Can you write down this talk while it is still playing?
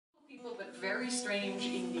very strange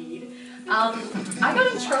indeed. I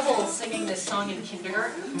got in trouble singing this song in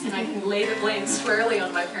kindergarten, and I can lay the blame squarely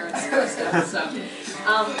on my parents' doorstep.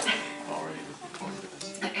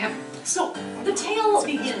 So the tale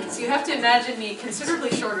begins. You have to imagine me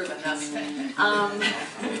considerably shorter than this.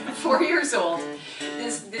 4 years old.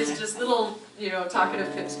 This just little, talkative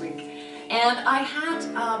pipsqueak. And I had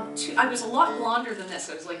I was a lot blonder than this.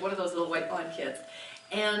 I was like one of those little white blonde kids.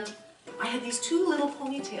 And I had these 2 little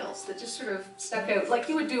ponytails that just sort of stuck out like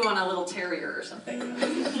you would do on a little terrier or something.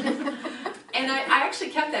 And I actually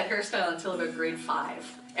kept that hairstyle until about grade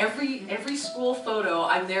 5. Every school photo,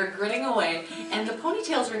 I'm there grinning away, and the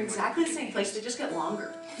ponytails are in exactly the same place, they just get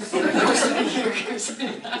longer.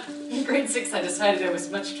 In grade 6, I decided it was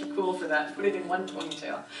much too cool for that, to put it in one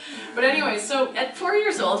ponytail. But anyway, so at 4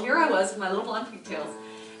 years old, here I was with my little blonde pigtails,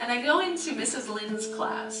 and I go into Mrs. Lynn's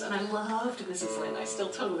class, and I loved Mrs. Lynn. I still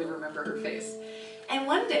totally remember her face. And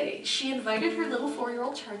one day, she invited her little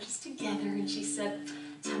 4-year-old charges together, and she said,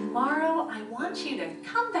 "Tomorrow, I want you to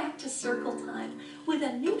come back to circle time with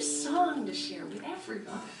a new song to share with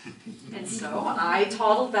everyone." And so I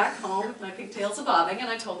toddled back home with my pigtails a-bobbing, and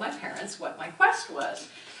I told my parents what my quest was.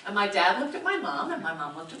 And my dad looked at my mom, and my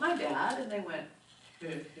mom looked at my dad, and they went,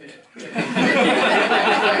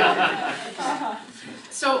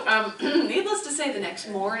 So, needless to say, the next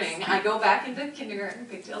morning, I go back into kindergarten,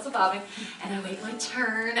 pigtails a-bobbing, and I wait my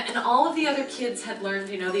turn, and all of the other kids had learned,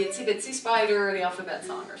 the Itsy Bitsy Spider or the alphabet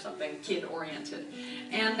song or something kid-oriented.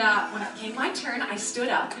 And when it came my turn, I stood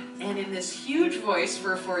up, and in this huge voice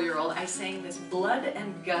for a 4-year-old, I sang this blood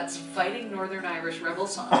and guts fighting Northern Irish rebel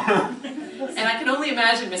song. And I can only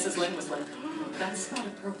imagine Mrs. Lynn was like, "That's not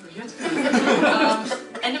appropriate."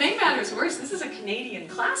 And to make matters worse, this is a Canadian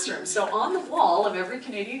classroom. So on the wall of every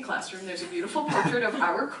Canadian classroom, there's a beautiful portrait of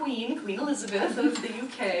our Queen, Queen Elizabeth of the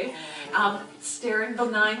UK, staring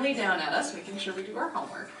benignly down at us, making sure we do our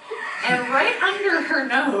homework. And right under her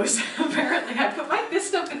nose, apparently, I put my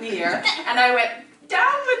fist up in the air, and I went,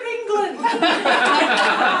 "Down with England!"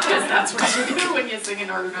 Because that's what you do when you sing in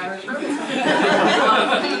Northern Irish.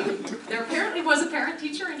 There apparently was a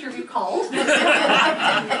parent-teacher interview called,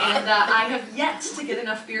 and I have yet to get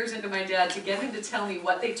enough beers into my dad to get him to tell me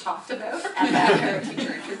what they talked about at that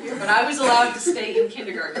parent-teacher interview, but I was allowed to stay in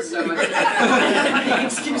kindergarten, so they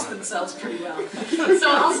excused themselves pretty well. So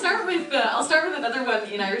I'll start with another one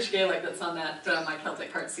in Irish Gaelic that's on that My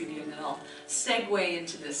Celtic Heart CD, and then I'll segue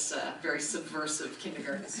into this very subversive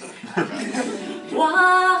kindergarten song.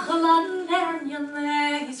 Buachaill an Eirne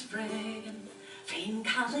leis fregan, féin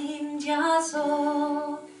Cailín Deasó.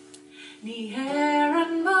 Ní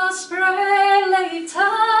Eirne mas brelei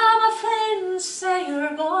tam a féin séir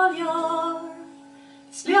gólior.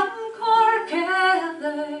 Sliam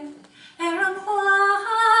corcele, an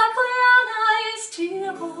Buachaill eis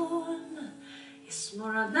tíron. Is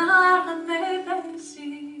mor an arna me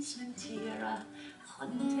bensis mentira,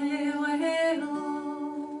 chunte welo.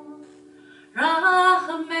 Rach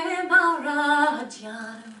me maura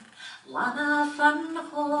dianum, lana van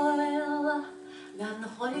Hoil, gan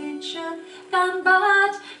hoitje, gan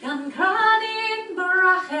bad, gan kranin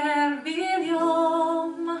bracher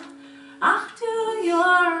bilium. Ach du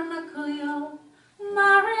Eirne cuio,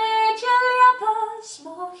 mareja liapas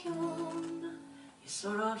mochion.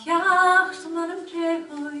 Isoroch jacht manum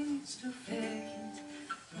dregois du fekint,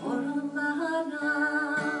 orlana.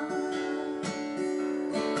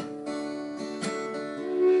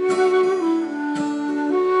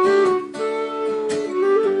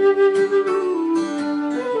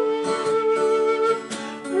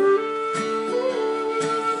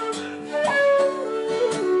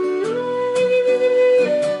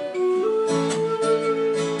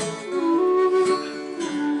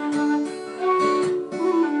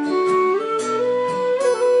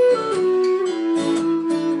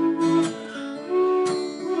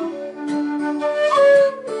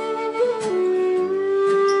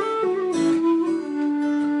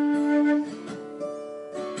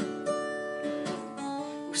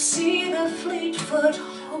 See the fleet-foot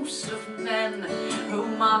host of men who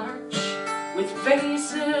march with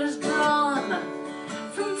faces drawn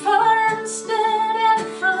from farmstead and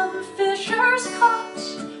from fisher's cot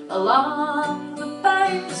along the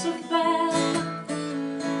banks of Ben.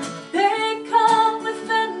 They come with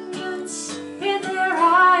vengeance in their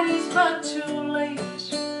eyes, but too late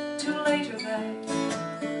are they.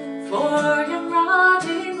 For young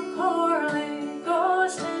Roddy McCorley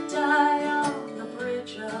goes to die on the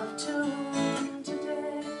bridge of Tuam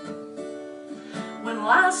today. When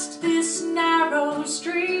last this narrow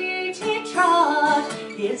street he trod,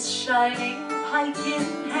 his shining pike in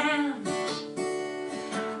hand,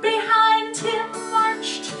 behind him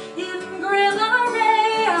marched in grim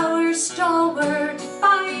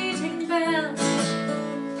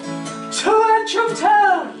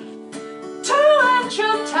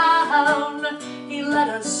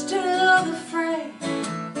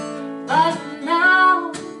but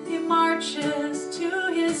now he marches to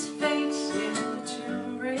his fate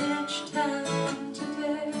into rich town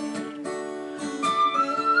today.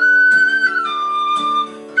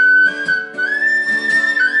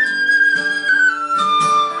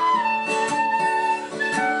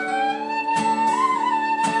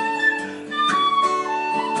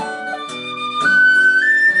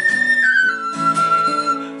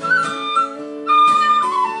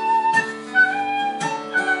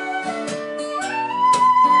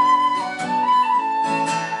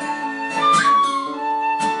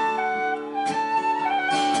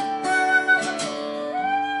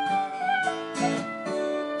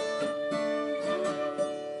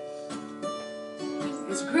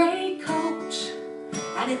 His grey coat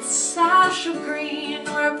and its sash of green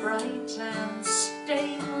were bright and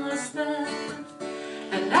stainless then,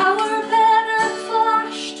 and our banner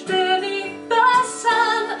flashed beneath the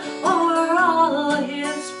sun o'er all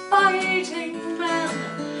his fighting men.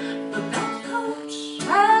 But that coat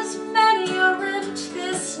has many a rent,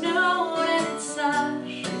 this snow and its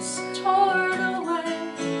sash is torn away,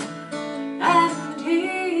 and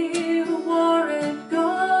he who wore it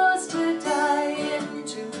goes to die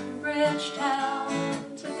into rich town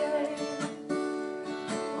today.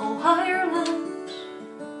 Oh, Ireland,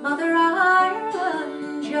 Mother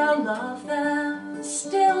Ireland, you'll love them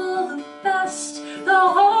still the best,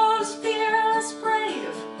 those fearless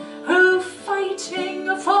brave who fighting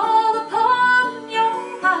fall upon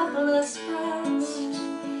your hapless breast.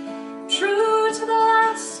 True to the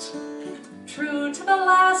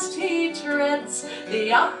last he treads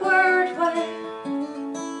the upward way,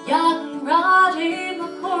 young Roddy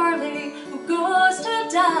McCorley, who goes to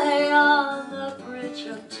die on the bridge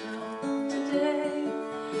of Town today.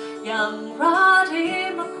 Young Roddy